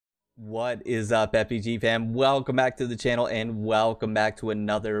What is up, FPG fam? Welcome back to the channel and welcome back to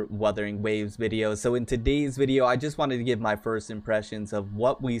another Wuthering Waves video. So in today's video, I just wanted to give my first impressions of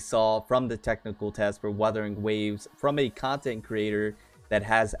what we saw from the technical test for Wuthering Waves from a content creator that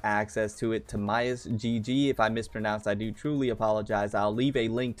has access to it, Tamias GG. If I mispronounced, I do truly apologize. I'll leave a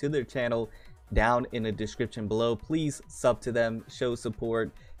link to their channel down in the description below. Please sub to them, show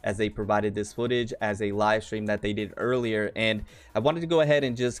support, as they provided this footage as a live stream that they did earlier. And I wanted to go ahead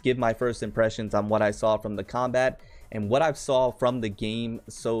and just give my first impressions on what I saw from the combat and what I've saw from the game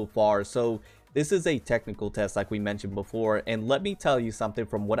so far. So this is a technical test like we mentioned before, and let me tell you something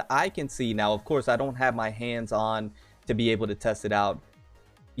from what I can see. Now of course I don't have my hands on to be able to test it out,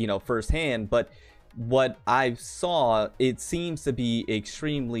 you know, firsthand, but what I saw, it seems to be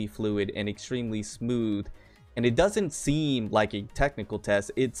extremely fluid and extremely smooth. And it doesn't seem like a technical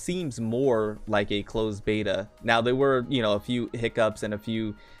test. It seems more like a closed beta. Now there were, you know, a few hiccups and a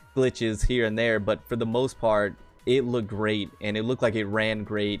few glitches here and there, but for the most part, it looked great and it looked like it ran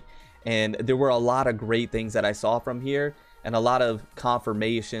great. And there were a lot of great things that I saw from here and a lot of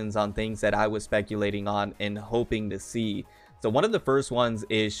confirmations on things that I was speculating on and hoping to see. So one of the first ones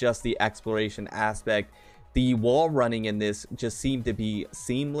is just the exploration aspect. The wall running in this just seemed to be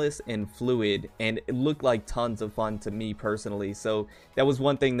seamless and fluid, and it looked like tons of fun to me personally. So that was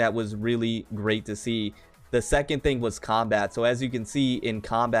one thing that was really great to see. The second thing was combat. So as you can see in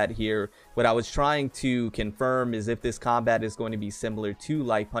combat here, what I was trying to confirm is if this combat is going to be similar to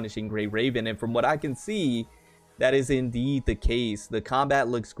like Punishing Grey Raven, and from what I can see, that is indeed the case. The combat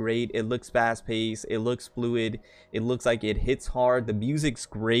looks great. It looks fast-paced. It looks fluid. It looks like it hits hard. The music's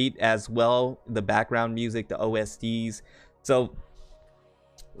great as well. The background music, the OSTs. So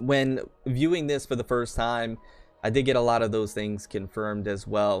when viewing this for the first time, I did get a lot of those things confirmed as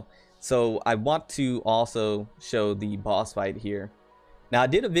well. So I want to also show the boss fight here. Now I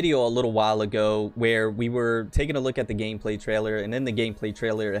did a video a little while ago where we were taking a look at the gameplay trailer, and in the gameplay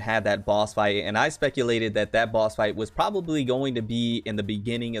trailer it had that boss fight, and I speculated that that boss fight was probably going to be in the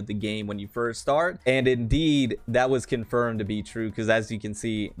beginning of the game when you first start, and indeed that was confirmed to be true, because as you can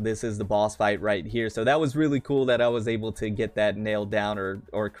see, this is the boss fight right here. So that was really cool that I was able to get that nailed down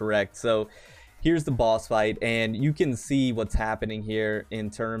or correct. So here's the boss fight, and you can see what's happening here in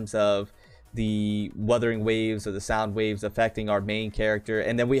terms of the Wuthering Waves or the sound waves affecting our main character.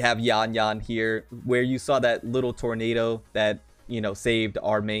 And then we have Yan Yan here, where you saw that little tornado that, you know, saved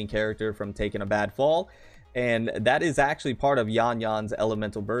our main character from taking a bad fall, and that is actually part of Yan Yan's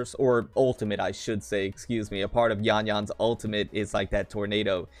elemental burst, or ultimate I should say, excuse me. A part of Yan Yan's ultimate is like that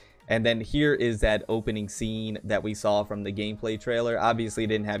tornado. And then here is that opening scene that we saw from the gameplay trailer. Obviously it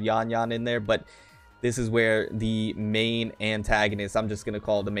didn't have Yan Yan in there, but this is where the main antagonist, I'm just going to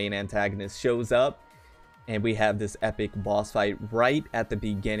call it the main antagonist, shows up. And we have this epic boss fight right at the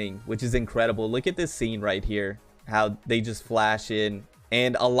beginning, which is incredible. Look at this scene right here, how they just flash in.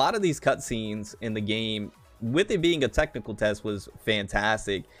 And a lot of these cutscenes in the game, with it being a technical test, was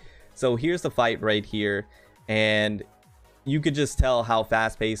fantastic. So here's the fight right here. And you could just tell how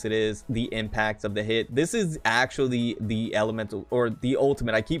fast-paced it is, the impacts of the hit. This is actually the elemental, or the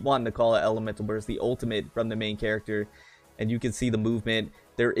ultimate. I keep wanting to call it elemental burst, the ultimate from the main character. And you can see the movement.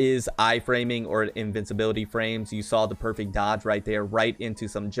 There is iframing or invincibility frames. You saw the perfect dodge right there, right into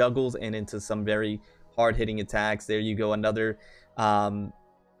some juggles and into some very hard-hitting attacks. There you go, another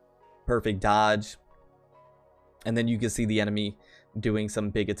perfect dodge. And then you can see the enemy doing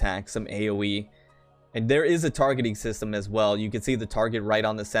some big attacks, some AoE. And there is a targeting system as well. You can see the target right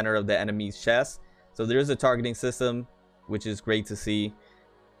on the center of the enemy's chest. So there's a targeting system, which is great to see.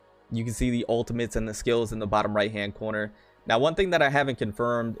 You can see the ultimates and the skills in the bottom right hand corner. Now one thing that I haven't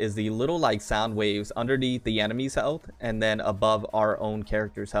confirmed is the little like sound waves underneath the enemy's health and then above our own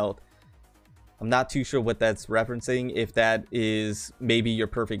character's health. I'm not too sure what that's referencing. If that is maybe your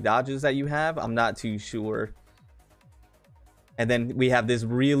perfect dodges that you have, I'm not too sure. And then we have this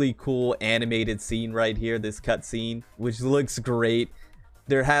really cool animated scene right here, this cutscene, which looks great.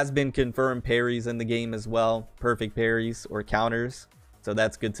 There has been confirmed parries in the game as well, perfect parries or counters, so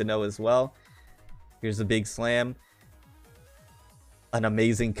that's good to know as well. Here's a big slam. An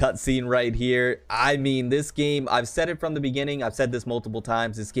amazing cutscene right here. I mean, this game, I've said it from the beginning, I've said this multiple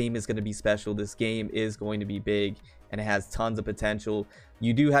times, this game is going to be special, this game is going to be big, and it has tons of potential.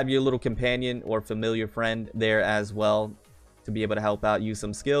 You do have your little companion or familiar friend there as well, to be able to help out, use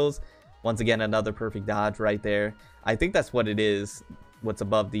some skills. Once again, another perfect dodge right there. I think that's what it is, what's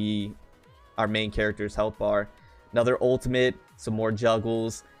above our main character's health bar. Another ultimate, some more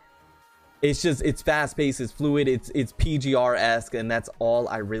juggles. It's just, it's fast-paced, it's fluid, it's PGR-esque, and that's all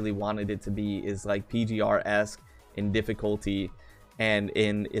I really wanted it to be, is like PGR-esque in difficulty. and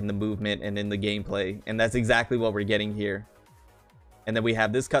in the movement and in the gameplay, and that's exactly what we're getting here. And then we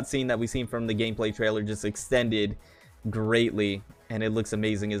have this cutscene that we seen from the gameplay trailer just extended greatly, and it looks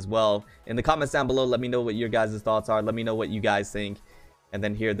amazing as well. In the comments down below, let me know what your guys' thoughts are. Let me know what you guys think. And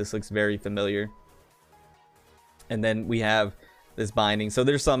then here, this looks very familiar. And then we have this binding. So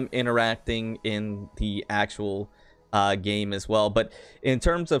there's some interacting in the actual game as well. But in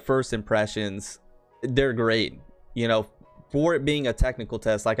terms of first impressions, they're great. You know, for it being a technical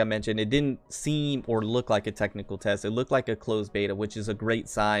test, like I mentioned, it didn't seem or look like a technical test. It looked like a closed beta, which is a great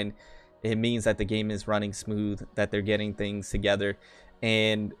sign. It means that the game is running smooth, that they're getting things together.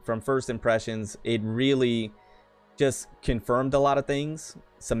 And from first impressions, it really just confirmed a lot of things,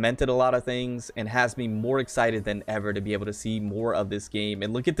 cemented a lot of things, and has me more excited than ever to be able to see more of this game.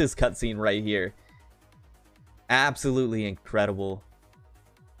 And look at this cutscene right here. Absolutely incredible.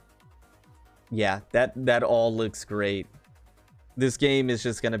 Yeah, that all looks great. This game is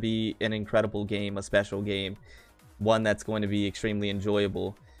just going to be an incredible game, a special game, one that's going to be extremely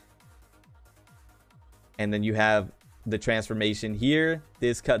enjoyable. And then you have the transformation here,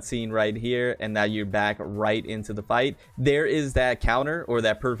 this cutscene right here, and now you're back right into the fight. There is that counter or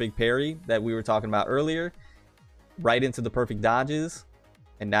that perfect parry that we were talking about earlier, right into the perfect dodges.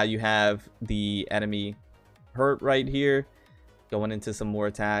 And now you have the enemy hurt right here, going into some more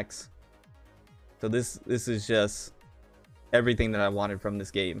attacks. So this is just everything that I wanted from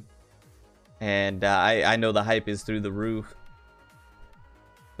this game. And I know the hype is through the roof.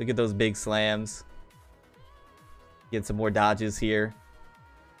 Look at those big slams. Get some more dodges here.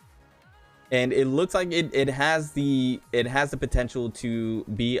 And it looks like it has the potential to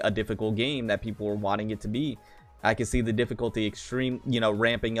be a difficult game that people are wanting it to be. I can see the difficulty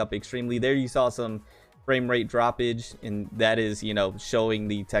ramping up extremely. There you saw some frame rate droppage, and that is, showing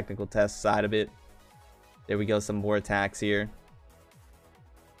the technical test side of it. There we go, some more attacks here.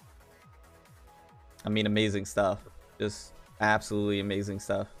 I mean, amazing stuff. Just absolutely amazing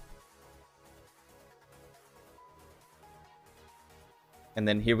stuff. And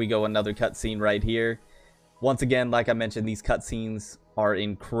then here we go, another cutscene right here. Once again, like I mentioned, these cutscenes are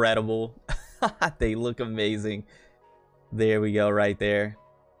incredible. They look amazing. There we go, right there.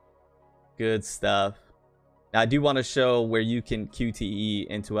 Good stuff. Now, I do want to show where you can QTE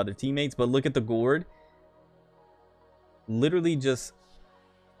into other teammates, but look at the gourd. Literally just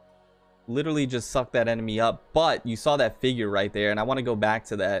suck that enemy up. But you saw that figure right there, and I want to go back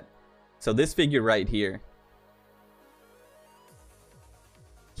to that. So this figure right here,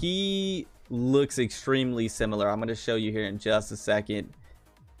 he looks extremely similar. I'm going to show you here in just a second.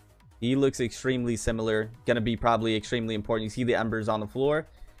 He looks extremely similar. Going to be probably extremely important. You see the embers on the floor?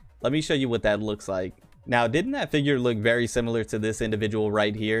 Let me show you what that looks like. Now, didn't that figure look very similar to this individual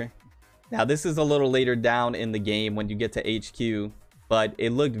right here? Now, this is a little later down in the game when you get to HQ, but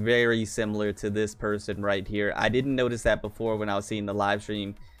it looked very similar to this person right here. I didn't notice that before when I was seeing the live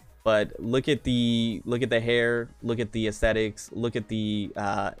stream, but look at the hair, look at the aesthetics, look at the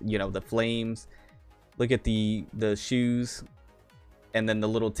the flames, look at the shoes, and then the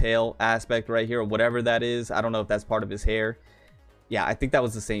little tail aspect right here, or whatever that is. I don't know if that's part of his hair. Yeah, I think that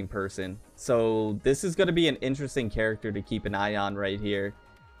was the same person. So this is going to be an interesting character to keep an eye on right here.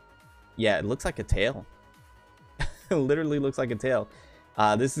 Yeah, it looks like a tail. It literally looks like a tail.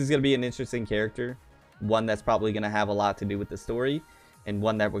 This is going to be an interesting character. One that's probably going to have a lot to do with the story. And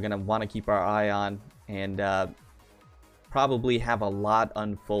one that we're going to want to keep our eye on. And probably have a lot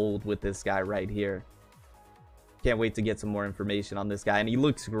unfold with this guy right here. Can't wait to get some more information on this guy. And he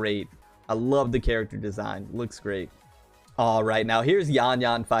looks great. I love the character design. Looks great. Alright, now here's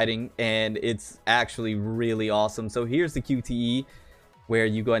Yan fighting, and it's actually really awesome. So here's the QTE, where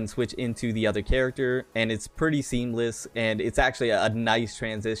you go ahead and switch into the other character, and it's pretty seamless, and it's actually a nice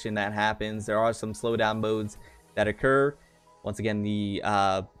transition that happens. There are some slowdown modes that occur. Once again, the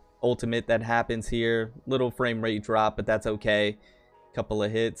ultimate that happens here, little frame rate drop, but that's okay. Couple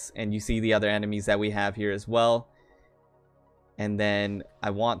of hits, and you see the other enemies that we have here as well. And then I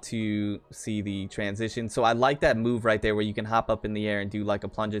want to see the transition. So I like that move right there where you can hop up in the air and do like a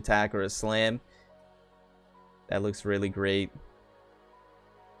plunge attack or a slam. That looks really great.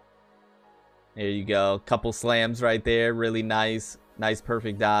 There you go. Couple slams right there. Really nice. Nice,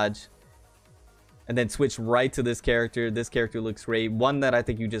 perfect dodge. And then switch right to this character. This character looks great. One that I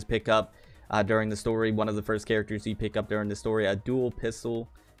think you just pick up during the story. One of the first characters you pick up during the story. A dual pistol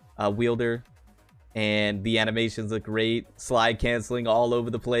wielder. And the animations look great. Slide canceling all over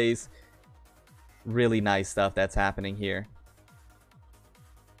the place. Really nice stuff that's happening here.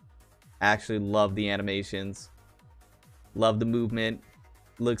 Actually love the animations. Love the movement.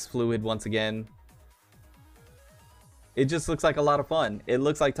 Looks fluid once again. it just looks like a lot of fun. It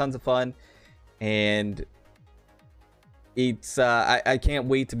looks like tons of fun, and it's I can't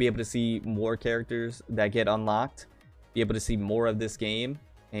wait to be able to see more characters that get unlocked, be able to see more of this game.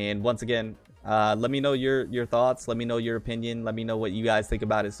 And once again, let me know your thoughts, let me know your opinion, let me know what you guys think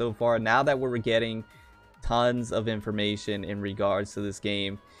about it so far, now that we're getting tons of information in regards to this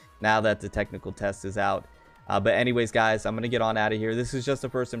game now that the technical test is out. But anyways, guys, I'm gonna get on out of here. This is just the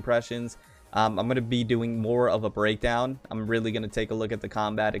first impressions. I'm going to be doing more of a breakdown. I'm really going to take a look at the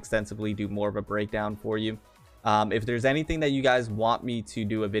combat extensively, do more of a breakdown for you. If there's anything that you guys want me to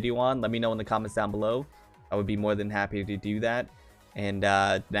do a video on, let me know in the comments down below. I would be more than happy to do that. And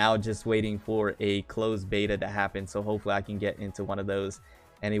now just waiting for a closed beta to happen, so hopefully I can get into one of those.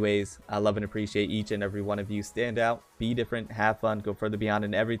 Anyways, I love and appreciate each and every one of you. Stand out, be different, have fun, go further beyond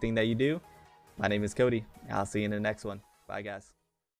in everything that you do. My name is Cody. I'll see you in the next one. Bye, guys.